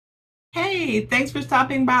Hey, thanks for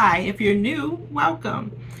stopping by. If you're new,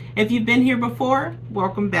 welcome. If you've been here before,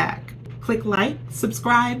 welcome back. Click like,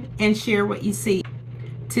 subscribe, and share what you see.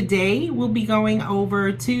 Today, we'll be going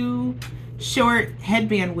over 2 short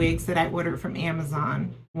headband wigs that I ordered from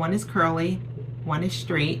Amazon. One is curly, one is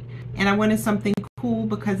straight, and I wanted something cool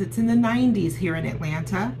because it's in the 90s here in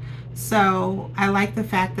Atlanta. So I like the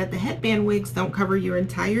fact that the headband wigs don't cover your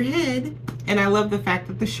entire head, and I love the fact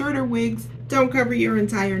that the shorter wigs don't cover your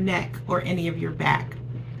entire neck or any of your back.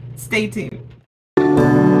 Stay tuned.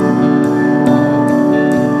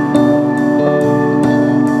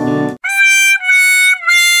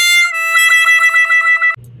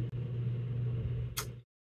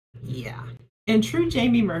 Yeah. In true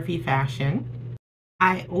Jamie Murphy fashion,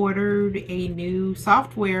 I ordered a new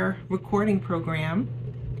software recording program.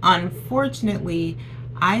 Unfortunately,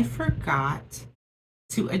 I forgot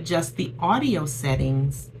to adjust the audio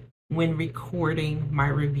settings when recording my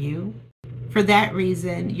review. For that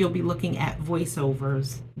reason, you'll be looking at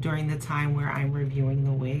voiceovers during the time where I'm reviewing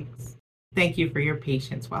the wigs. Thank you for your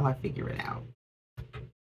patience while I figure it out.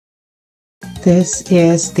 This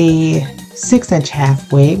is the 6"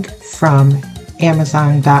 half wig from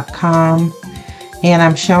Amazon.com, and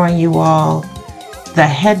I'm showing you all the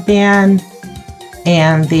headband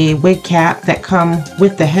and the wig cap that come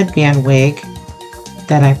with the headband wig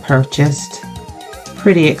that I purchased.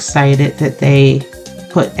 Pretty excited that they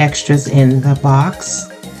put extras in the box.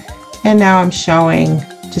 And now I'm showing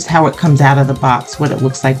just how it comes out of the box, what it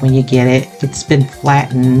looks like when you get it. It's been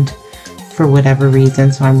flattened for whatever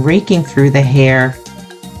reason, so I'm raking through the hair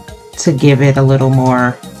to give it a little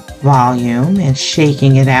more volume and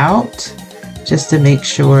shaking it out just to make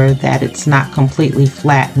sure that it's not completely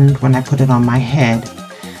flattened when I put it on my head.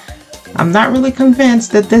 I'm not really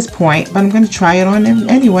convinced at this point, but I'm going to try it on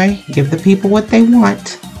anyway, give the people what they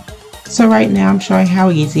want. So right now I'm showing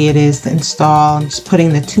how easy it is to install. I'm just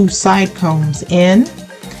putting the 2 side combs in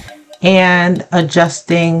and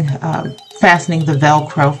adjusting, fastening the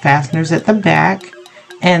Velcro fasteners at the back.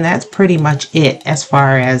 And that's pretty much it as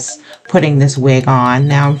far as putting this wig on.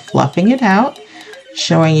 Now I'm fluffing it out,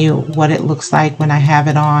 showing you what it looks like when I have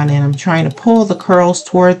it on, and I'm trying to pull the curls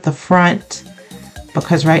toward the front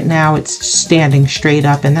because right now it's standing straight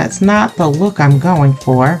up, and that's not the look I'm going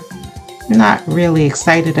for. Not really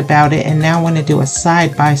excited about it, and now I want to do a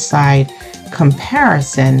side-by-side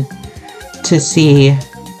comparison to see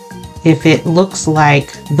if it looks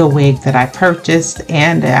like the wig that I purchased,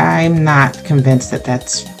 and I'm not convinced that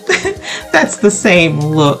that's that's the same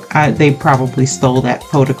look. They probably stole that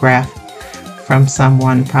photograph from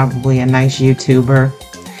someone, probably a nice YouTuber.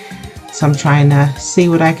 So I'm trying to see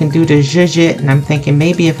what I can do to zhuzh it, and I'm thinking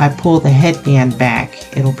maybe if I pull the headband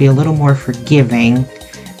back, it'll be a little more forgiving.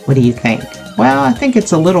 What do you think? Well, I think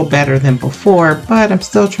it's a little better than before, but I'm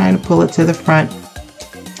still trying to pull it to the front.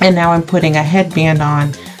 And now I'm putting a headband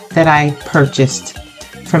on that I purchased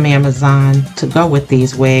from Amazon to go with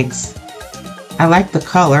these wigs. I like the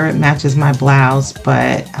color, it matches my blouse,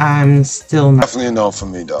 but I'm still not. Definitely a no for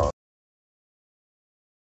me, dog.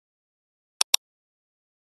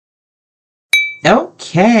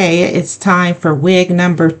 Okay, it's time for wig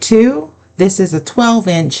number 2. This is a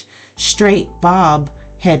 12" straight bob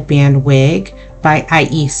headband wig by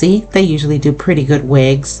IEC. They usually do pretty good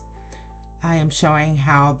wigs. I am showing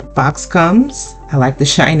how the box comes. I like the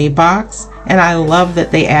shiny box, and I love that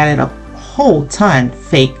they added a whole ton.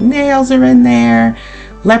 Fake nails are in there,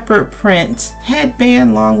 leopard print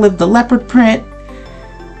headband, long live the leopard print.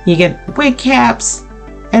 You get wig caps,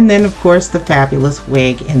 and then of course the fabulous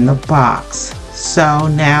wig in the box. So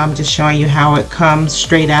now I'm just showing you how it comes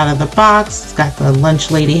straight out of the box. It's got the lunch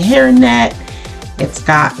lady hairnet. It's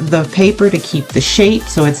got the paper to keep the shape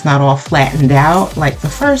so it's not all flattened out like the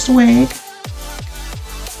first wig.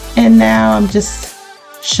 And now I'm just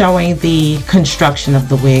showing the construction of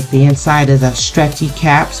the wig. The inside is a stretchy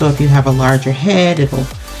cap, so if you have a larger head, it'll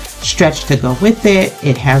stretch to go with it.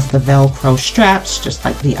 It has the Velcro straps just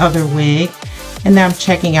like the other wig. And now I'm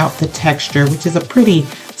checking out the texture, which is a pretty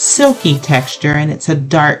silky texture, and it's a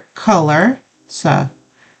dark color. It's a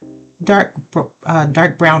dark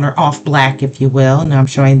brown or off black, if you will. Now I'm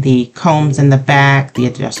showing the combs in the back, the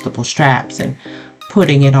adjustable straps, and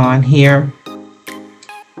putting it on here.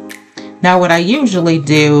 Now what I usually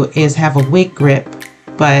do is have a wig grip,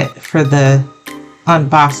 but for the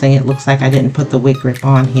unboxing it looks like I didn't put the wig grip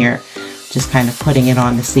on here. Just kind of putting it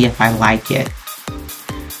on to see if I like it.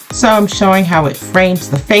 So I'm showing how it frames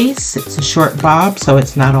the face. It's a short bob, so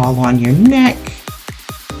it's not all on your neck.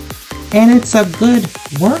 And it's a good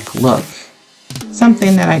work look.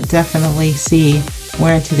 Something that I definitely see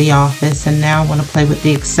wearing to the office. And now I want to play with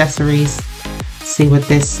the accessories See what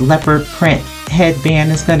this leopard print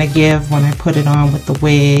headband is going to give when I put it on with the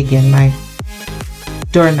wig and my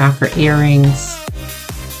door knocker earrings.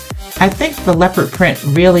 I think the leopard print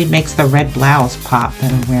really makes the red blouse pop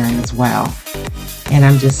that I'm wearing as well. And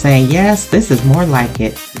I'm just saying, yes, this is more like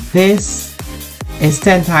it. This is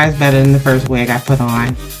 10 times better than the first wig I put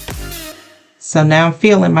on. So now I'm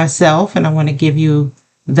feeling myself, and I want to give you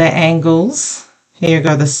the angles. Here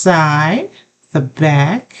go the side, the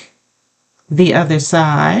back, the other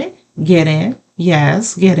side. Get in.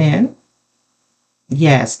 Yes, get in.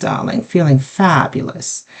 Yes, darling, feeling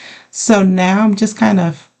fabulous. So now I'm just kind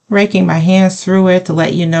of raking my hands through it to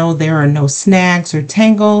let you know there are no snags or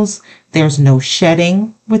tangles. There's no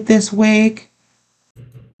shedding with this wig.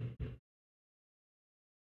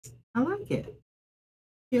 I like it.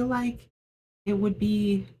 I feel like it would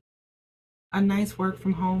be a nice work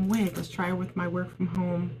from home wig. Let's try it with my work from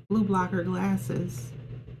home blue blocker glasses.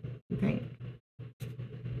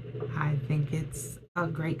 I think it's a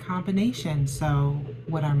great combination. So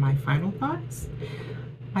what are my final thoughts?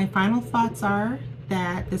 My final thoughts are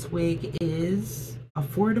that this wig is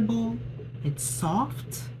affordable, it's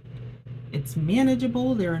soft, it's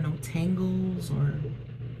manageable, there are no tangles or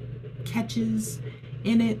catches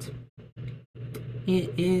in it.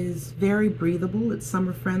 It is very breathable, it's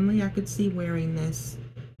summer friendly. I could see wearing this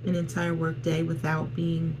an entire work day without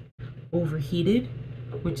being overheated,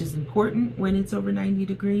 which is important when it's over 90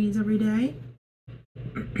 degrees every day.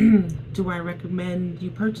 Do I recommend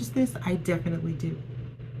you purchase this? I definitely do.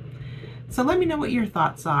 So let me know what your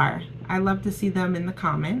thoughts are. I love to see them in the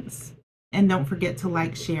comments. And don't forget to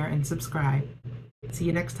like, share, and subscribe. See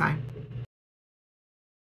you next time.